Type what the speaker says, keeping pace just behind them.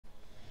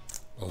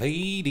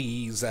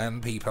Ladies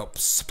and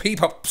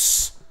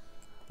peepups,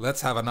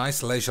 let's have a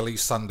nice leisurely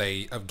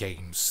Sunday of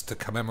games to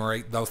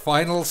commemorate the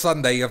final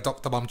Sunday of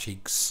Dr.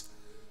 Bumcheeks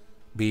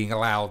being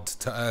allowed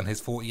to earn his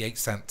 48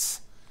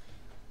 cents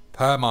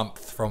per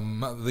month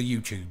from the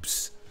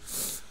YouTubes.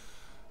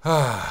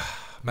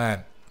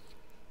 Man.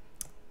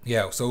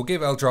 Yeah, so we'll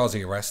give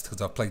Eldrazi a rest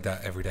because I've played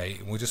that every day,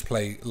 and we'll just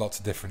play lots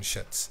of different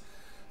shits.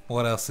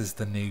 What else is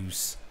the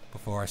news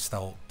before I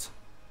start?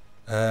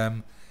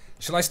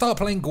 Shall I start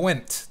playing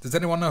Gwent? Does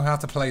anyone know how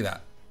to play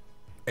that?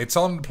 It's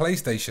on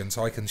PlayStation,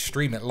 so I can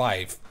stream it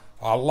live.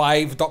 Our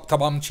live Dr.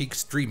 Bumcheek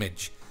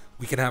streamage.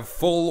 We can have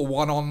full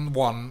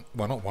one-on-one,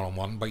 well, not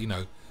one-on-one, but you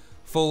know,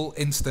 full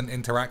instant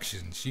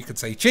interactions. You could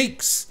say,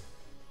 Cheeks!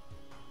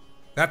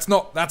 That's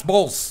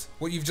balls.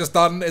 What you've just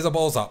done is a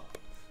balls up.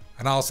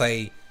 And I'll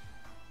say,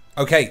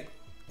 okay,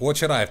 what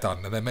should I have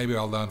done? And then maybe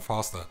I'll learn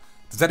faster.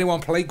 Does anyone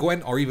play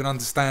Gwent or even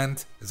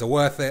understand? Is it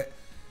worth it?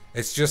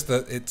 It's just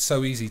that it's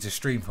so easy to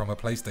stream from a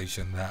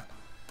PlayStation that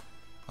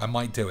I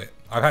might do it.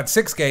 I've had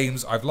 6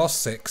 games. I've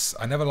lost 6.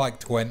 I never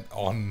liked Gwent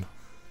on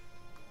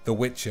The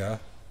Witcher,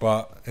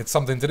 but it's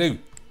something to do.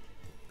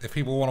 If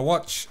people want to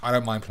watch, I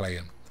don't mind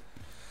playing.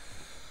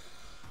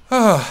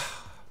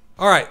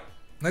 Alright,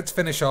 let's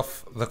finish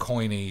off the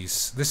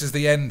coinies. This is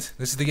the end.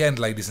 This is the end,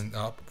 ladies and...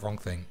 Oh, wrong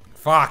thing.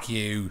 Fuck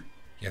you,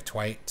 you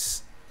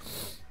twaits.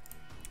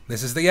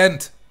 This is the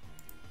end.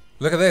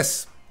 Look at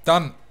this.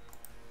 Done.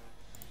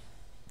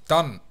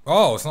 Done.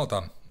 Oh, it's not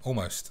done.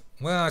 Almost.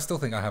 Well, I still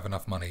think I have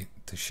enough money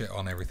to shit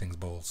on everything's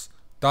balls.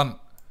 Done.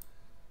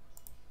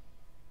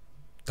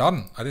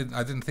 Done. I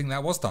didn't think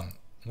that was done.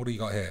 What do you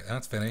got here?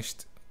 That's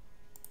finished.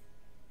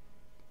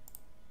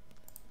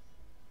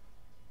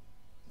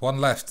 One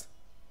left.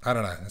 I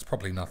don't know. It's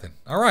probably nothing.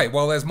 Alright,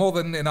 well, there's more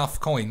than enough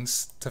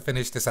coins to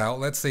finish this out.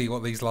 Let's see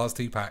what these last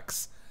 2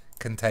 packs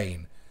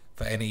contain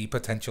for any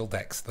potential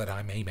decks that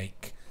I may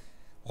make.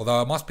 Although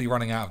I must be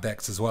running out of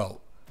decks as well.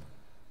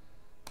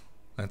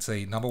 Let's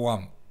see. Number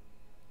 1.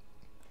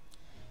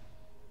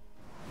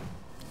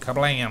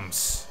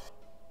 Kablams.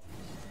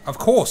 Of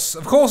course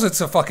it's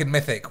a fucking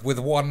mythic with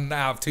 1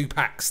 out of 2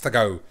 packs to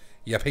go.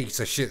 You piece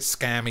of shit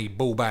scammy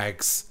bull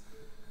bags.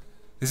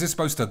 This is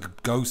supposed to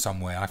go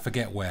somewhere. I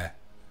forget where.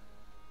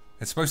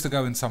 It's supposed to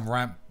go in some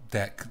ramp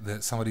deck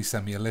that somebody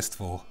sent me a list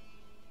for.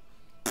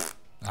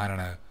 I don't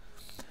know.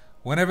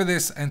 Whenever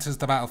this enters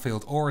the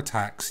battlefield or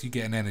attacks, you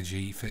get an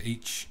energy for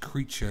each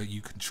creature you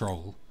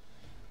control.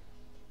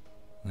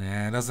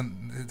 Yeah, it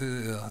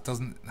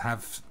doesn't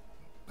have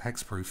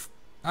hexproof.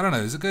 I don't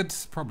know, is it good?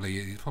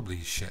 Probably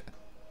shit.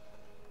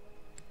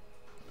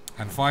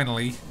 And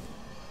finally...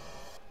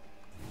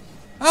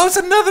 Oh, it's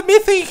another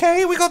mythic,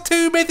 hey? We got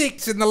 2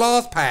 mythics in the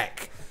last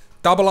pack.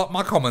 Double up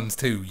my commons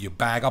too, you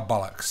bag of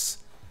bollocks.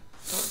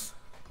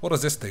 What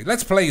does this do?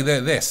 Let's play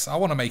this. I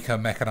want to make a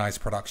mechanized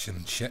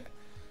production shit.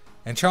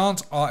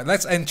 Enchant...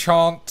 let's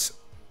enchant...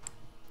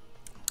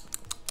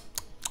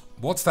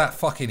 What's that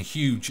fucking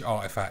huge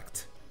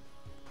artifact?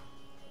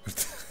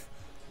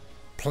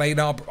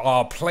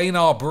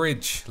 Planar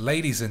Bridge,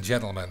 ladies and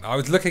gentlemen. I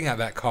was looking at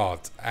that card,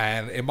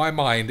 and in my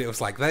mind, it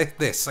was like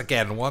this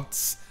again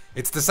once.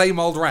 It's the same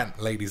old rant,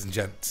 ladies and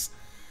gents.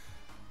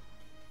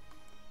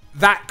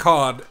 That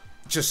card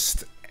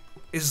just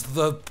is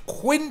the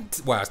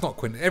well, it's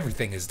not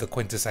everything is the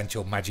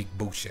quintessential Magic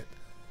bullshit.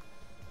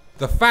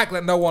 The fact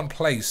that no one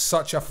plays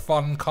such a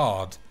fun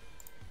card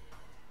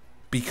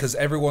because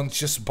everyone's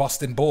just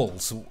busting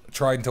balls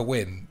trying to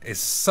win is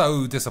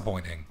so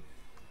disappointing.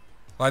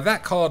 Like,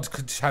 that card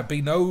could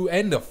be no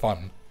end of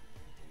fun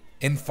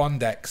in fun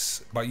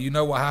decks, but you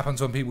know what happens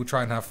when people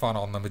try and have fun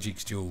on the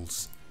Magic's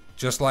Duels.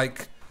 Just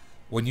like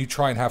when you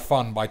try and have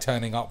fun by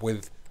turning up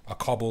with a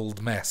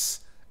cobbled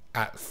mess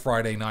at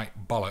Friday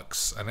Night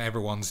Bollocks and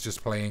everyone's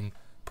just playing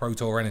Pro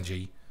Tour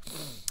Energy.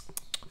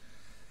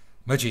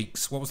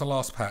 Magic's, what was the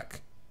last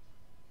pack?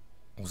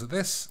 Was it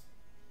this?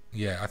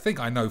 Yeah, I think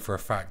I know for a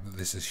fact that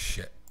this is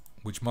shit,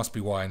 which must be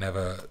why I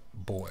never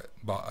bought it.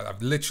 But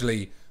I've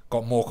literally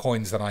got more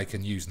coins than I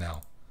can use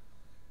now.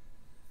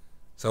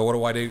 So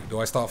what do? Do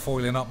I start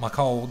foiling up my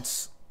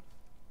cards?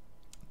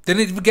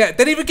 Didn't even get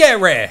a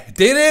rare.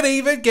 Didn't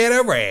even get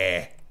a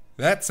rare.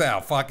 That's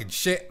how fucking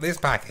shit this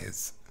pack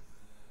is.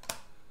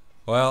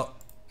 Well,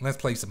 let's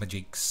play some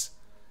Magics.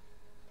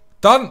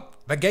 Done.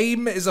 The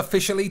game is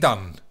officially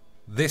done.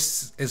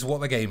 This is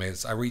what the game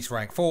is. I reached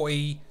rank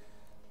 40.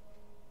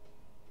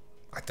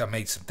 I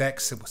made some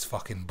decks. It was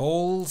fucking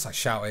balls. I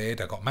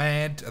shouted. I got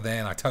mad. And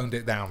then I toned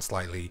it down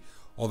slightly.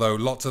 Although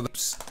lots of them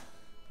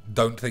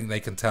don't think they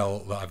can tell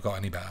that I've got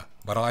any better.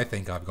 But I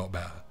think I've got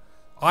better.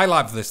 I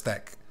love this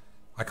deck.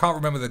 I can't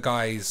remember the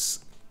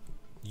guy's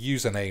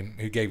username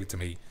who gave it to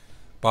me.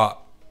 But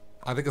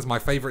I think it's my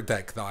favourite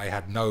deck that I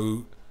had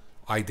no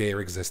idea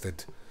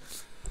existed.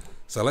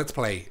 So let's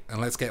play. And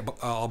let's get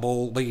our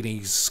ball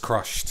beanies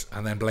crushed.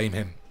 And then blame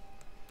him.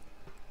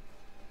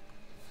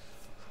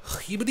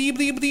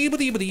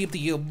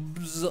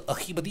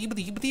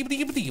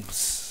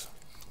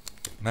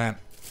 Man.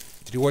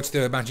 Did you watch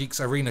the Magic's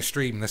Arena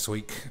stream this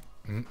week?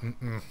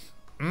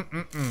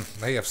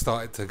 They have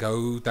started to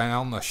go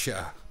down the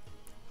shitter.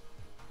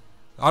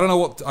 I don't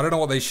know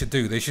what they should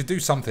do. They should do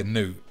something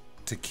new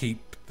to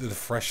keep the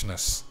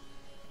freshness.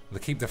 To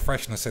keep the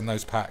freshness in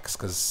those packs,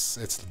 because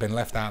it's been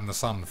left out in the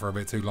sun for a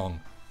bit too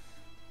long.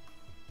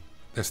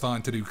 They're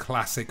starting to do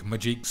classic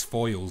Magic's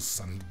foils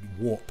and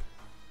warp.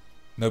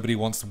 Nobody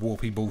wants the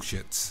warpy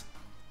bullshits.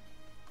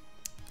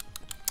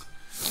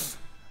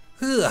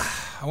 Ugh,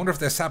 I wonder if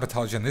they're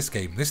sabotaging this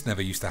game. This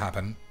never used to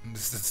happen.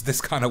 This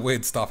kind of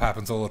weird stuff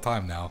happens all the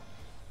time now.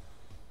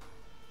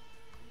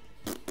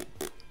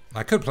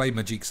 I could play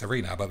Magic's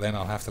Arena, but then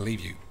I'll have to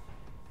leave you.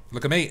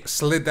 Look at me,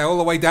 slid all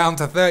the way down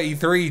to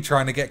 33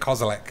 trying to get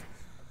Kozilek.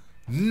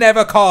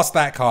 Never cast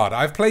that card.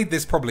 I've played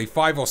this probably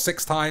 5 or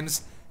 6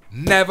 times.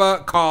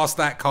 Never cast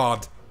that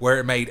card where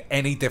it made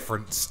any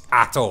difference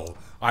at all.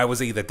 I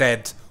was either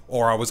dead,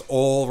 or I was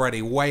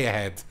already way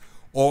ahead,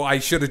 or I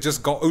should have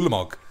just got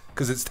Ulamog,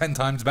 because it's 10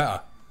 times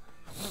better.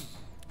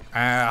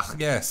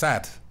 Yeah,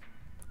 sad.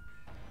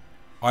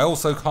 I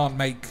also can't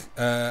make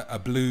a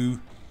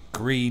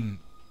blue-green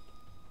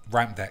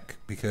ramp deck,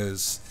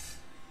 because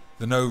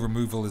the no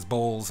removal is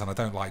balls, and I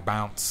don't like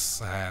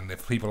bounce, and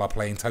if people are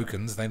playing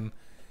tokens, then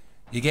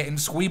you're getting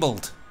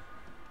squeebled.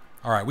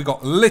 Alright, we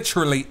got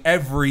literally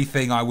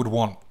everything I would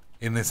want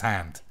in this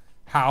hand.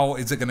 How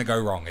is it going to go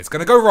wrong? It's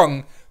going to go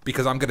wrong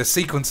because I'm going to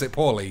sequence it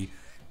poorly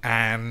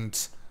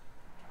and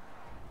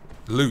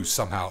lose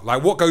somehow.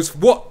 Like,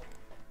 what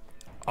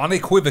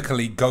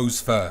unequivocally goes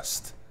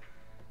first?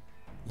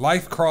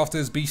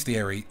 Lifecrafter's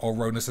Bestiary or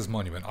Ronus's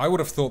Monument? I would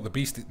have thought the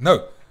Bestiary...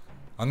 No,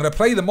 I'm going to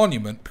play the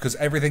Monument because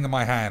everything in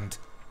my hand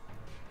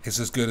is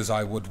as good as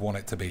I would want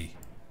it to be.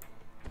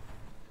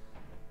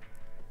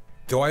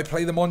 Do I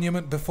play the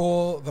Monument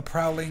before the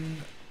Prowling...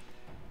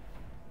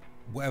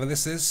 whatever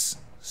this is?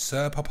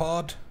 Sir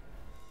Papard?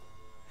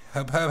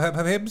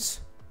 Hibs?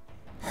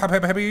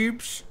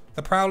 Hibs?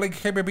 The Prowling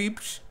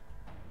Hibs?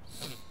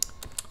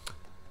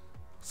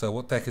 So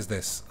what deck is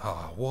this?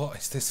 Ah, what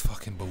is this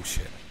fucking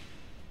bullshit?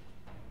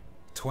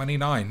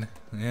 29?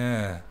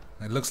 Yeah,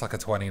 it looks like a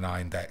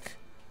 29 deck.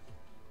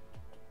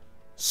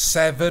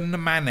 7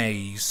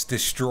 manas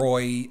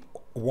destroy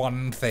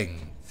 1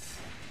 thing.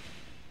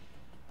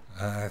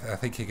 I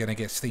think you're going to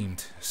get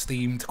steamed.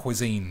 Steamed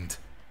cuisined.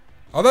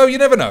 Although, you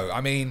never know. I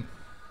mean,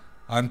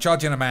 I'm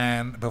judging a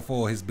man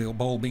before his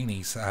ball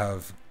beanies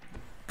have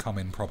come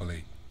in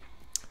properly.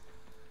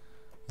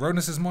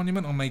 Ronus's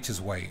Monument or Nature's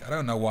Way? I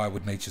don't know why I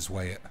would Nature's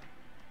Way it.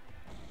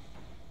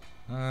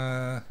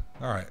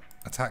 Alright.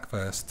 Attack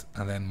first,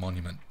 and then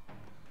Monument.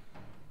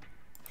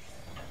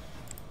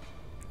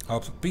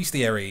 Oh,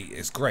 Bestiary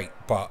is great,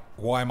 but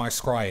why am I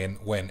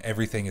scrying when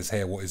everything is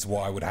here? What is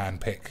what I would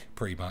hand pick,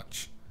 pretty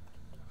much.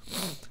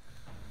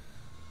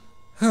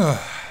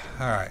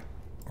 Alright.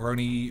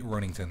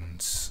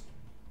 Roningtons.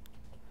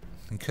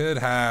 We could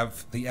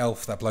have the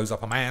elf that blows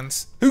up a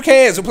man's. Who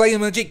cares? We're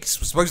playing Magic.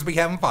 We're supposed to be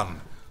having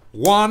fun.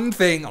 One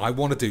thing I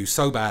want to do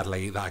so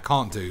badly that I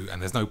can't do,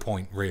 and there's no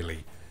point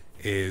really,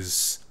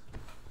 is...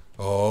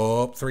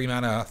 Oh, 3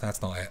 mana.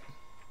 That's not it.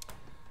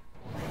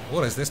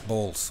 What is this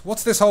balls?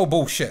 What's this whole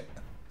bullshit?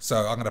 So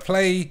I'm going to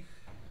play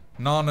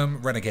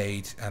Narnum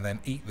Renegade and then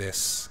eat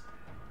this.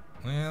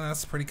 Yeah,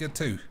 that's pretty good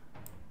too.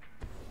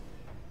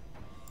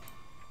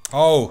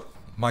 Oh,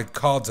 my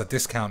cards are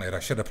discounted. I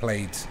should have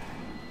played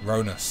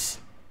Ronus.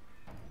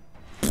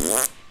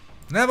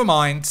 Never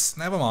mind.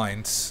 Never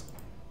mind.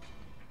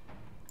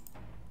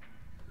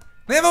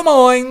 Never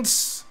mind.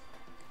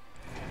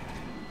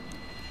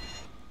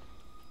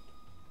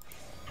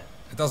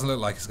 It doesn't look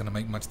like it's going to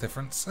make much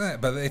difference.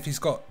 But if he's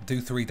got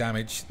do 3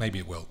 damage, maybe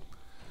it will.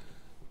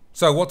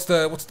 So what's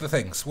the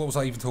things? What was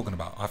I even talking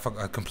about?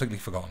 I've completely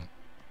forgotten.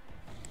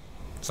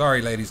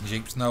 Sorry, ladies and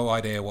jeeps. No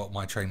idea what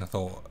my train of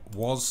thought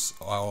was.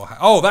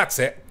 Oh, that's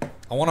it.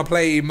 I want to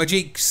play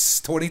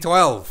Magic's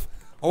 2012.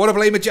 I want to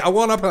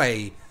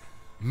play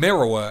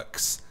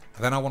Mirrorworks.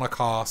 And then I want to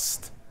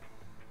cast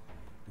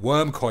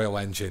Worm Coil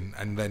Engine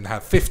and then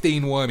have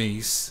 15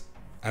 wormies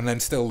and then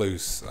still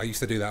lose. I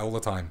used to do that all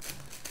the time.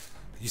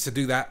 I used to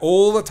do that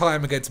all the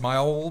time against my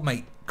old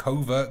mate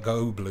Covert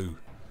Go Blue.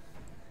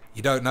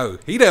 You don't know.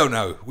 He don't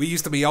know. We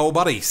used to be old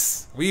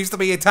buddies. We used to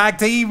be a tag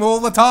team all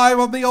the time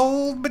on the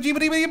old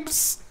Majibity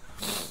Beams.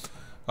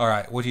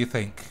 Alright, what do you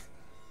think?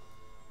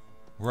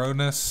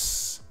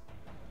 Ronus.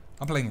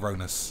 I'm playing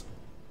Ronus.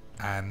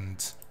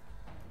 And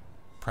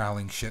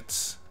Prowling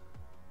Shits.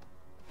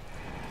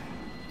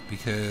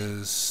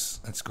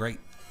 Because it's great.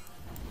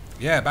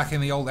 Yeah, back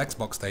in the old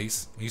Xbox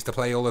days, we used to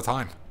play all the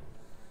time.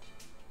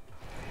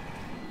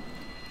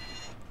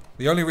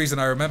 The only reason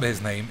I remember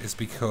his name is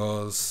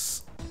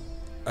because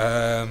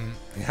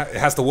it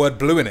has the word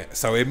blue in it,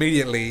 so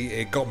immediately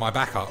it got my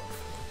back up.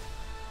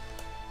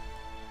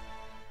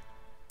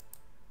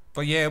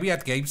 But yeah, we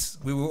had games.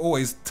 We were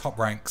always top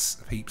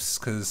ranks, peeps,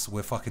 because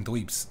we're fucking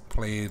dweebs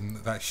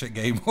playing that shit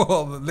game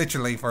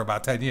literally for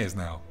about 10 years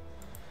now.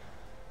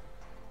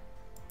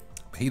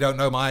 He don't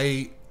know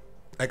my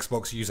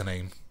Xbox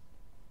username,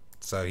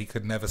 so he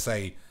could never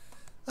say,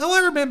 "Oh,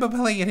 I remember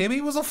playing him.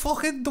 He was a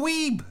fucking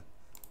dweeb.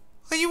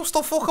 I used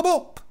to fuck him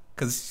up.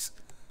 Because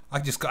I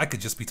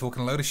could just be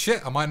talking a load of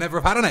shit. I might never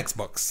have had an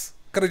Xbox.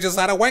 Could have just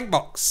had a wank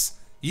box.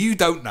 You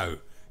don't know.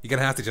 You're going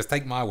to have to just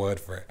take my word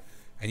for it.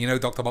 And you know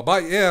Dr. Bum...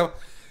 Yeah.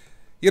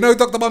 You know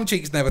Dr.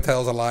 Bumcheeks never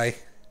tells a lie.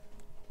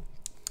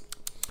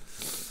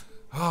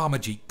 Ah, my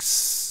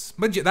cheeks.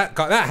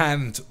 That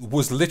hand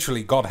was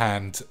literally God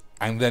hand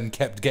and then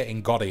kept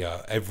getting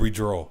godier every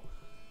draw.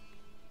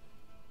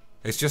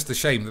 It's just a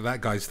shame that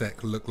that guy's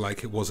deck looked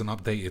like it wasn't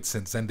updated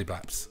since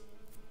Zendiblaps.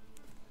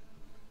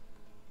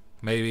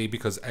 Maybe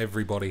because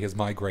everybody has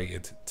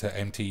migrated to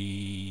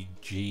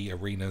MTG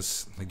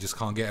arenas. They just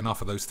can't get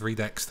enough of those 3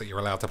 decks that you're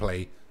allowed to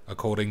play,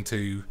 according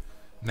to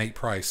Nate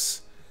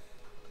Price.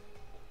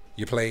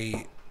 You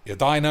play your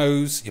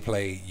dinos, you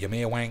play your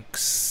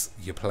Meerwanks,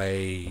 you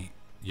play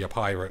your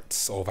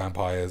pirates or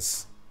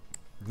vampires.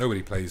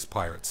 Nobody plays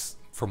pirates,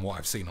 from what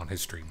I've seen on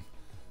his stream.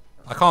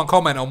 I can't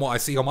comment on what I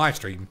see on my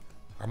stream,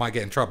 or am I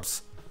getting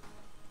trubs?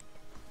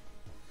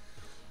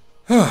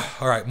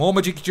 Alright, more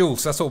Magic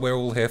Duels, that's what we're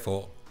all here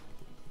for.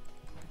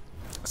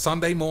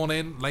 Sunday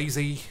morning,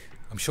 lazy.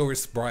 I'm sure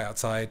it's bright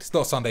outside. It's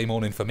not Sunday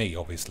morning for me,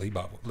 obviously,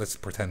 but let's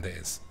pretend it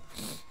is.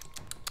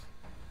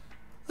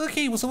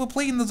 Okay, so we're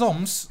playing the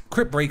Zoms.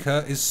 Crypt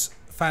Breaker is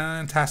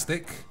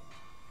fantastic.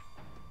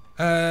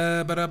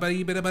 Alright,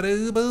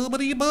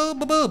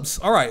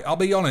 I'll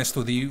be honest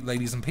with you,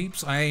 ladies and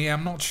peeps. I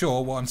am not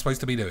sure what I'm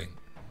supposed to be doing.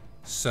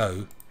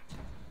 So,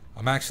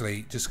 I'm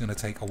actually just going to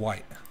take a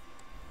white.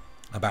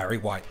 A Barry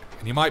White.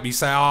 And you might be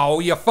saying, oh,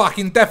 you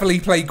fucking definitely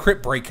played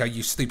Crypt Breaker,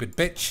 you stupid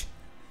bitch.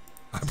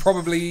 I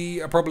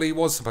probably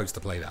was supposed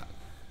to play that.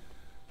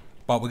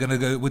 But we're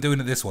doing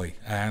it this way,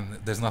 and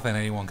there's nothing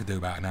anyone can do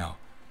about it now.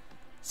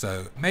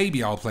 So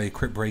maybe I'll play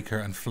Crypt Breaker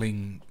and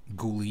fling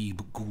ghoul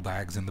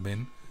bags in the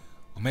bin.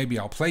 Or maybe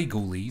I'll play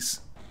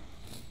ghoulies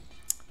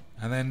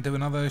and then do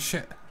another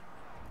shit.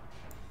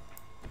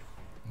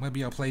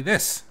 Maybe I'll play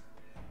this.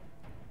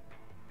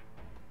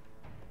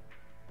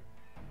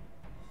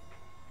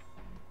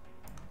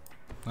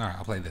 Alright,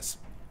 I'll play this.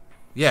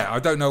 Yeah, I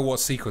don't know what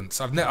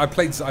sequence. I've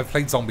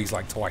played zombies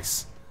like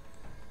twice.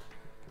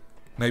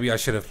 Maybe I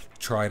should have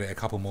tried it a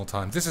couple more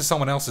times. This is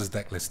someone else's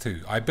deck list too.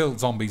 I built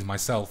zombies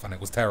myself and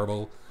it was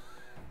terrible.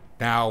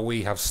 Now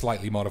we have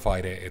slightly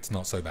modified it. It's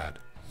not so bad.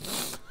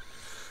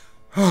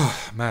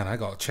 Man, I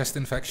got a chest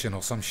infection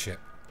or some shit.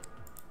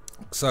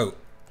 So,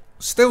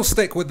 still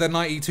stick with the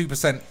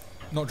 92%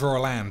 not draw a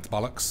land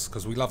bollocks,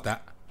 because we love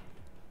that.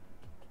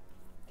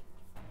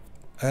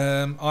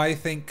 I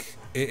think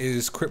it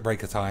is Crypt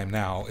Breaker time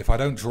now. If I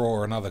don't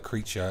draw another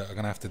creature, I'm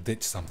going to have to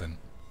ditch something.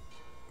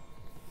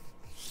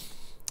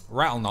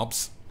 Rattle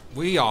knobs.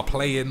 We are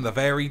playing the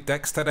varied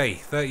decks today.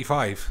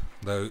 35,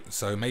 though,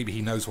 so maybe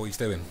he knows what he's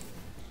doing.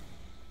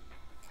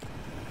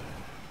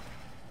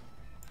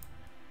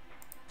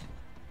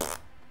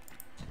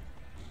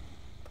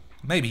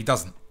 Maybe he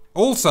doesn't.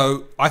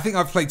 Also, I think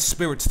I've played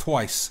Spirits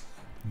twice.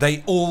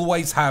 They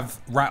always have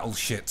rattle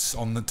shits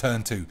on the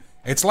turn 2.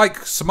 It's like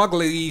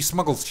smuggle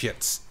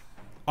shits.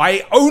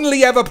 I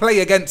only ever play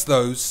against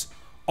those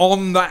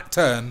on that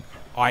turn.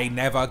 I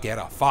never get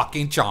a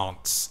fucking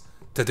chance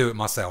to do it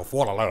myself.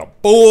 What a load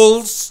of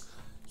balls!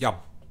 You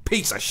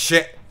piece of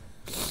shit!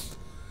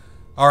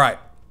 Alright.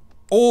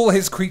 All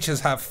his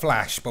creatures have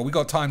flash, but we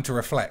got time to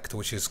reflect,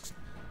 which is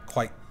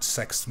quite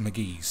sex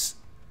McGee's.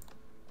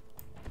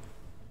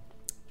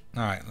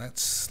 Alright,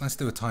 let's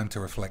do a time to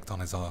reflect on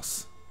his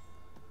ass.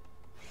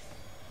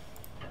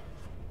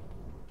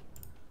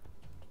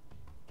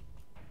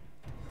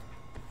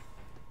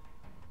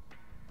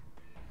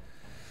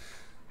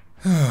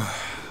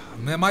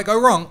 It might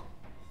go wrong.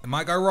 It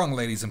might go wrong,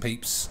 ladies and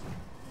peeps.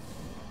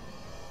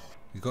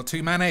 You've got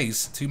 2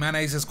 mayonnaise. 2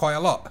 mayonnaise is quite a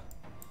lot.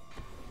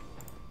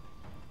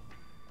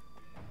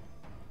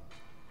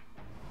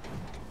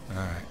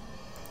 Alright.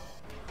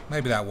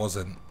 Maybe that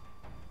wasn't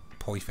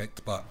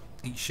perfect, but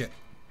eat shit.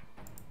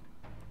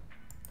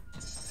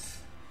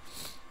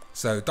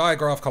 So,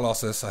 Diagraph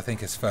Colossus, I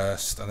think, is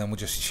first, and then we'll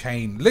just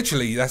chain...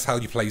 Literally, that's how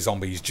you play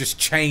zombies. Just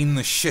chain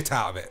the shit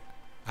out of it,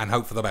 and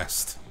hope for the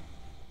best.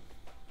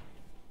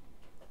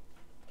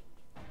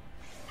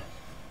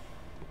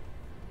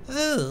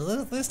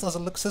 Ugh, this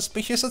doesn't look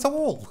suspicious at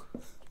all.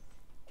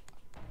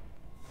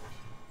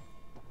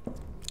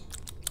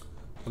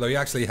 Although he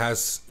actually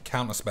has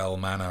Counterspell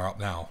mana up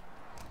now.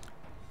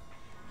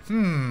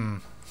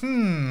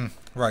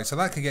 Right, so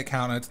that could get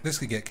countered. This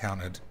could get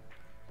countered.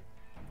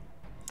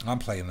 I'm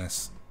playing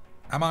this.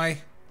 Am I?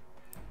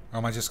 Or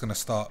am I just going to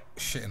start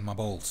shitting my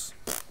balls?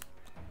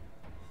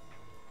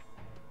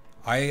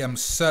 I am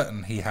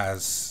certain he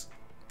has...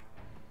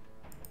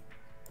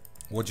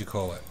 What do you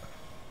call it?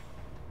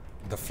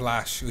 The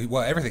flash.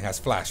 Well, everything has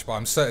flash, but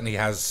I'm certain he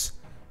has...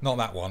 Not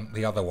that one,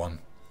 the other one.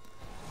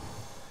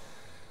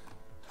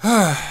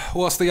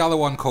 What's the other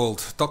one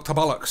called? Dr.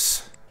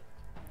 Bollocks.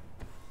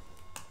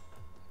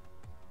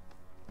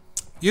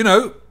 You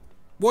know,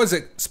 what is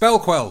it? Spell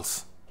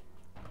Quells.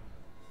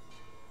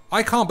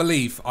 I can't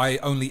believe I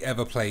only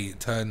ever play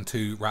turn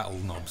 2 rattle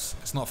knobs.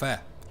 It's not fair.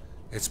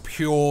 It's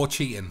pure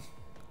cheating.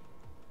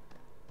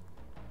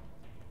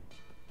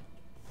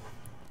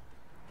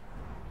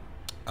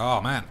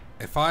 Oh man,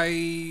 if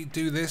I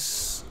do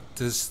this,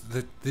 does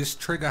this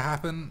trigger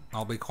happen?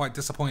 I'll be quite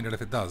disappointed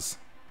if it does.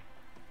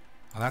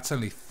 Oh, that's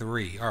only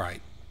 3. All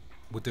right,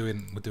 we're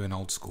doing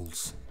old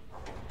schools.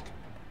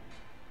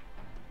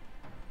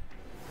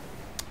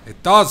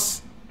 It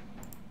does.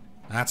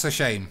 That's a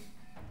shame.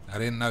 I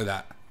didn't know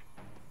that.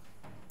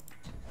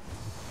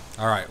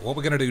 All right, what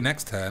we're gonna do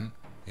next turn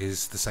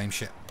is the same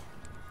shit.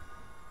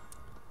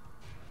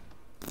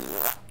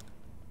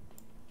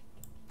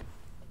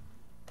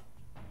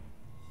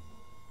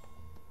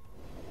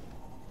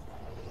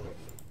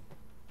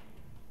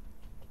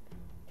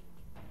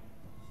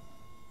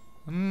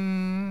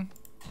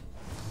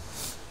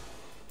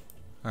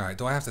 Alright,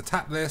 do I have to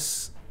tap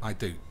this? I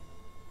do.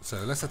 So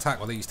let's attack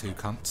with these 2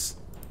 cunts.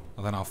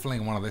 And then I'll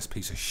fling one of this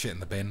piece of shit in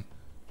the bin.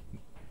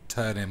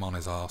 Turn him on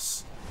his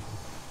ass.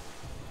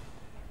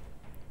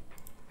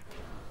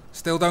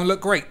 Still don't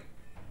look great.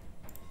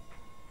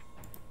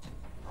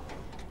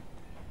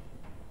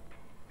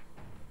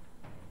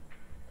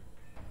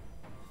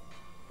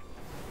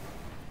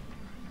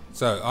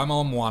 So, I'm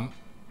on 1.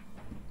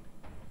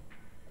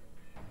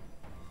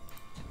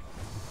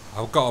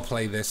 I've got to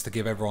play this to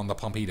give everyone the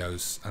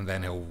Pompidos, and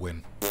then he'll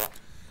win.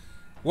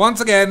 Once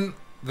again,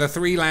 the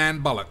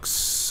 3-land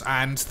bollocks.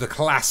 And the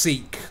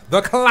classic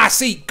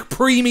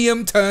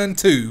premium turn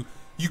 2.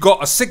 You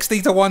got a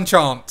 60 to 1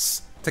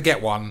 chance to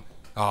get one.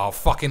 Oh,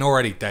 fucking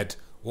already dead.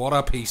 What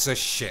a piece of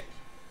shit.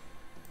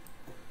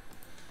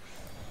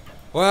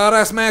 Well,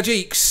 that's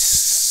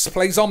Magiques.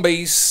 Play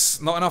zombies.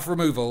 Not enough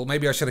removal.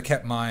 Maybe I should have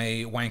kept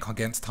my wank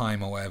against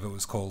time or whatever it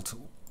was called.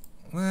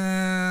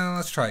 Well,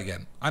 let's try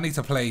again. I need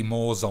to play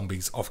more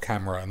zombies off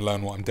camera and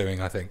learn what I'm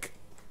doing, I think.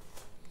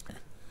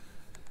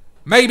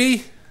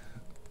 Maybe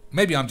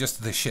I'm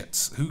just the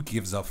shits. Who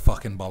gives a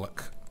fucking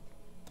bollock?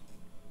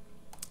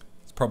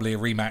 It's probably a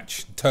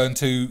rematch. Turn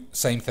 2,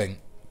 same thing.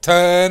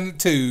 Turn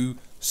 2,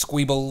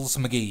 Squeebles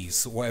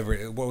McGee's. Whatever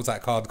what was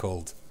that card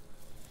called?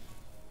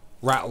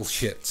 Rattle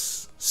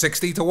shits.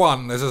 60 to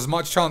 1. There's as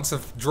much chance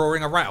of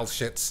drawing a rattle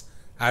shits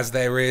as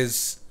there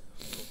is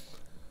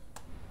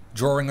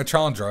drawing a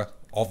Chandra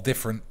of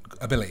different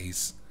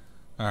abilities.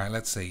 Alright,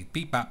 let's see.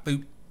 Beep bap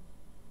boop.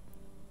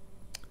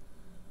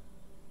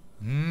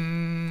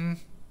 I'm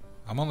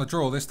on the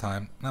draw this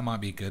time. That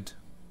might be good.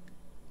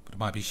 But it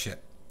might be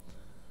shit.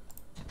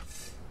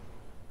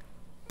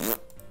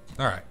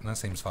 Alright, that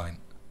seems fine.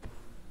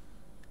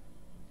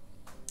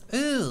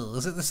 Ew,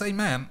 is it the same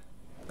man?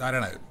 I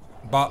don't know.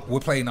 But we're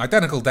playing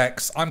identical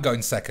decks. I'm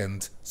going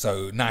second,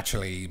 so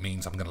naturally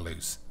means I'm going to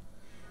lose.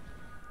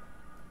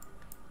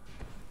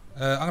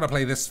 I'm going to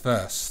play this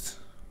first.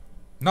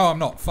 No, I'm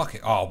not. Fuck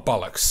it. Oh,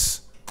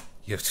 bollocks.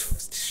 You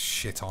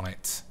shit on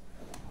it.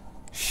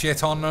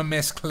 Shit on the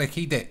Miss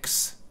Clicky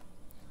Dicks.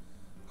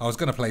 I was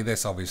going to play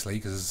this, obviously,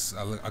 because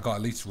I got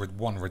at least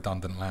 1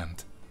 redundant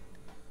land.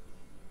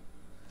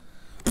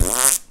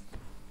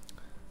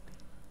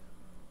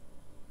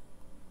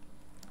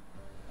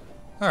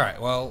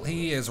 Alright, well,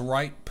 he is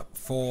ripe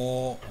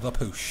for the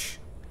push.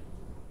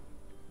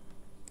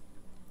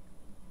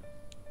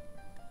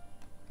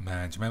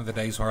 Man, do you remember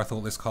the days where I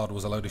thought this card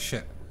was a load of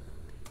shit?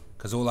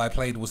 Because all I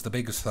played was the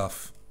bigger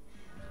stuff.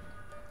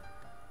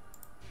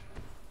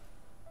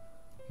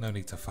 No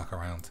need to fuck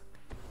around.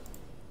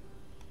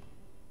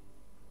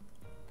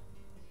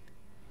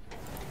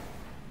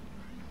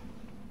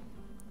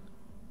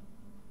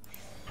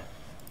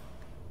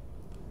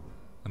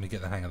 Let me get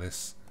the hang of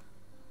this.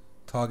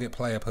 Target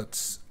player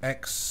puts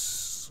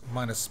X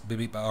minus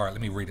BB. Alright,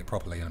 let me read it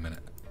properly in a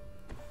minute.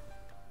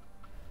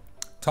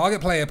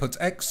 Target player puts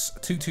X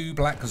 2/2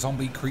 black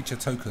zombie creature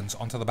tokens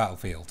onto the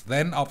battlefield.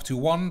 Then up to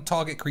 1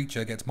 target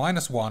creature gets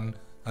 -1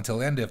 until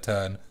the end of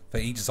turn for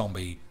each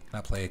zombie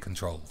that player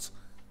controls.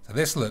 So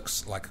this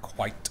looks like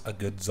quite a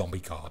good zombie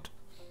card.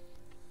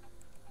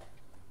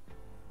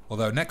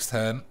 Although next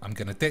turn I'm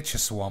going to ditch a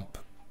swamp,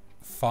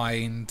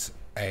 find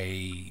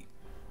a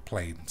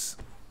plains.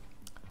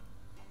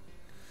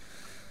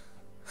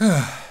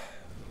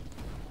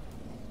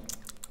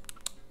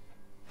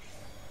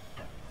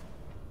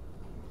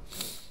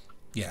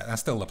 Yeah,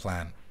 that's still the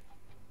plan.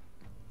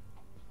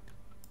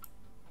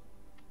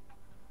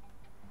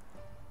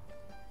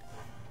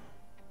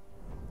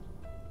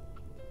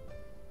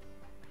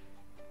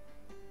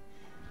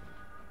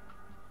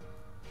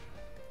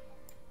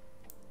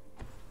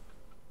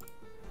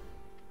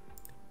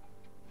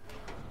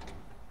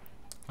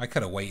 I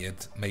could have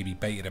waited, maybe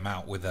baited him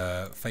out with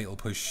a fatal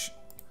push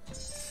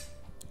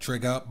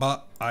trigger,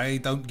 but I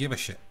don't give a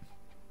shit.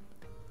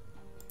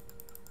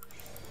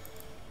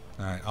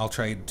 Alright, I'll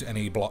trade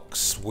any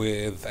blocks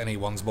with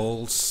anyone's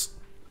balls.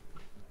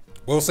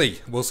 We'll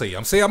see, we'll see.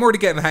 I'm already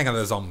getting the hang of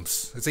the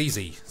zombs. It's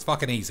easy. It's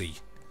fucking easy.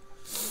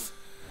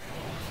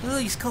 Oh,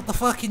 he's got the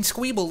fucking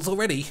squeebles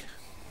already.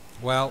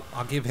 Well,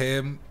 I'll give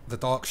him the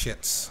dark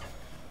shits.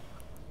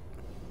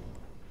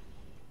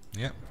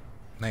 Yep,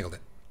 nailed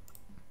it.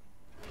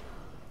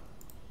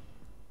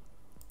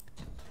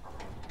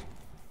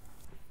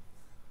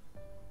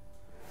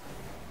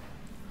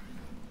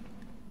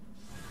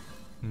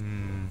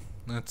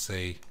 Let's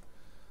see.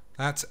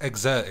 That's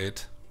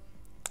exerted.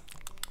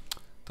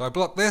 Do I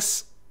block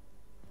this?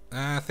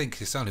 I think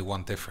it's only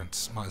one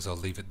difference. Might as well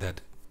leave it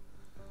dead.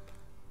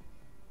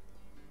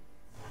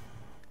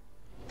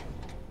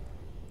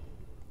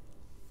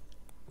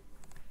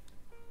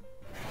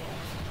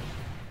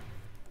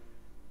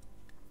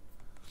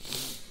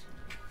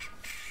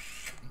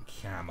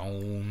 Come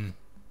on.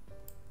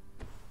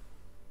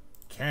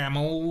 Come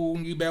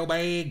on, you bell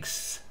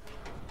bags.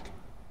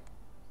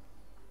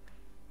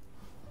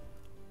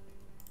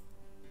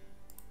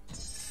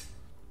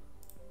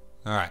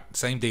 Alright,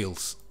 same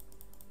deals.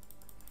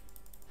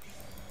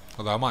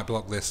 Although I might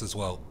block this as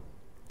well.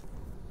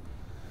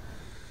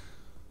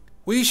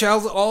 We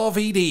shall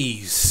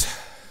RVDs.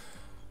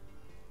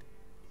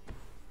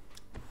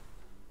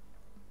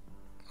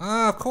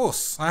 Ah, of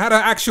course. I had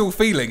an actual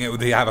feeling it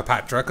would have a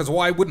Patra, because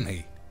why wouldn't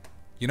he?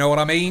 You know what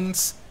I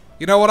means?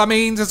 You know what I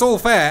means? It's all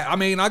fair. I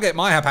mean, I get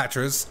my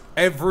Hapatras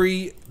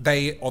every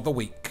day of the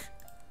week.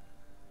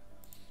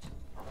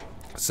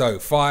 So,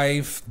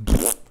 5,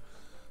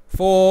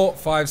 4,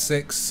 5,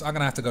 6. I'm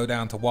going to have to go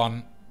down to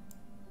 1.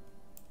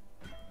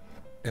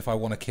 If I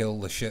want to kill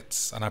the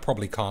shits. And I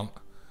probably can't.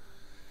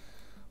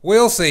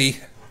 We'll see.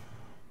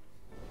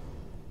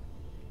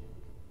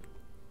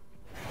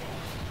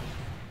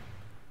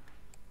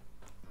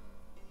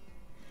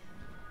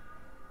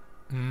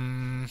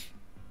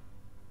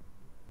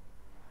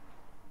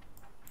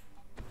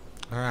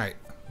 Alright,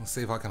 let's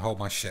see if I can hold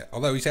my shit.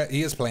 Although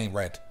he is playing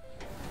red.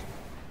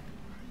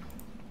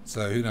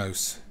 So who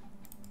knows.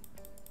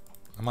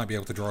 I might be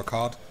able to draw a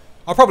card.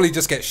 I'll probably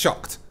just get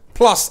shocked.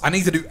 Plus, I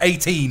need to do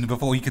 18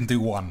 before he can do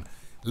 1.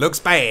 Looks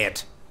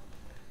bad.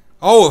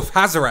 Oh,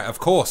 Hazaret, of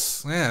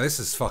course. Yeah, this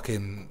is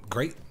fucking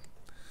great.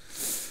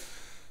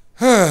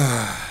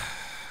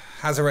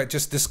 Hazaret,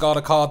 just discard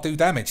a card, do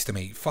damage to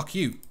me. Fuck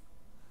you.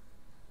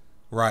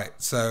 Right,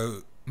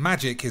 so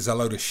magic is a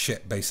load of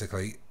shit,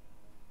 basically.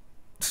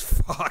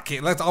 Fuck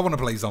it, I want to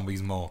play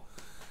zombies more.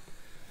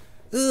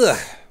 Ugh.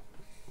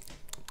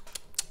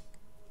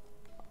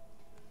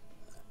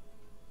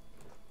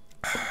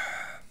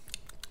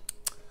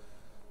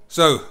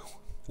 So,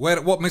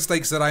 what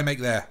mistakes did I make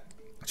there?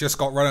 Just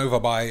got run over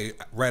by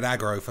red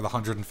aggro for the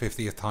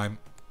 150th time.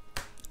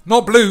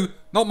 Not blue,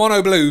 not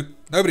mono blue.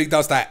 Nobody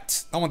does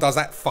that. No one does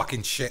that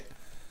fucking shit.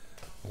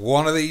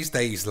 One of these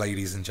days,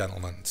 ladies and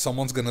gentlemen,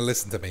 someone's going to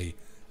listen to me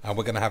and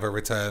we're going to have a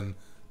return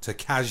to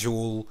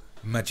casual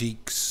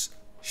Magic's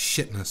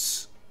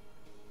shitness.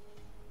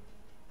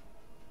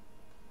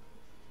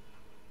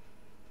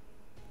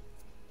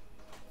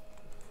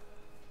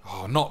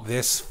 Oh, not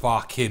this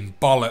fucking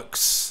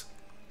bollocks.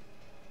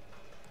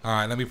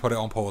 Alright, let me put it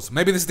on pause.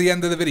 Maybe this is the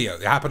end of the video.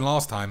 It happened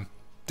last time.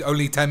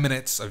 Only 10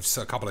 minutes of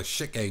a couple of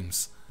shit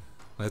games.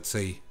 Let's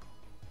see.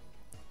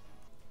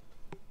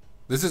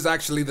 This is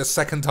actually the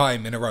second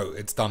time in a row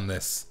it's done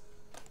this.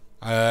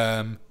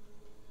 What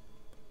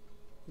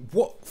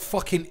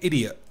fucking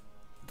idiot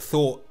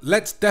thought,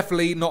 let's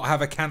definitely not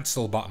have a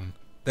cancel button.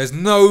 There's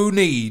no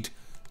need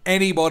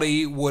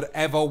anybody would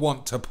ever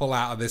want to pull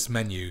out of this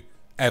menu.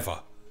 Ever.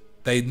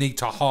 They need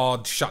to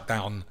hard shut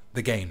down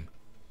the game.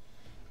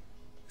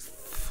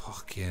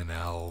 Fucking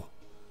hell.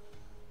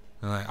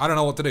 Right, I don't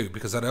know what to do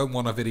because I don't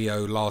want a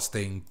video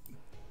lasting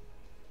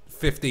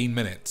 15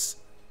 minutes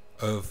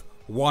of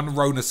one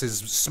Ronus's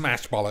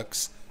smash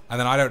bollocks and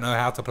then I don't know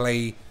how to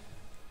play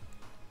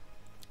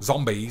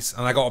zombies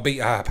and I gotta beat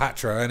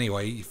Patra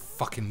anyway, you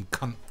fucking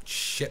cunt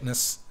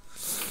shitness.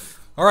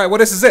 Alright, well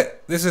this is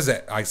it. This is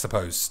it, I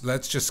suppose.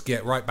 Let's just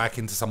get right back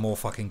into some more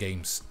fucking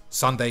games.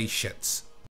 Sunday shits.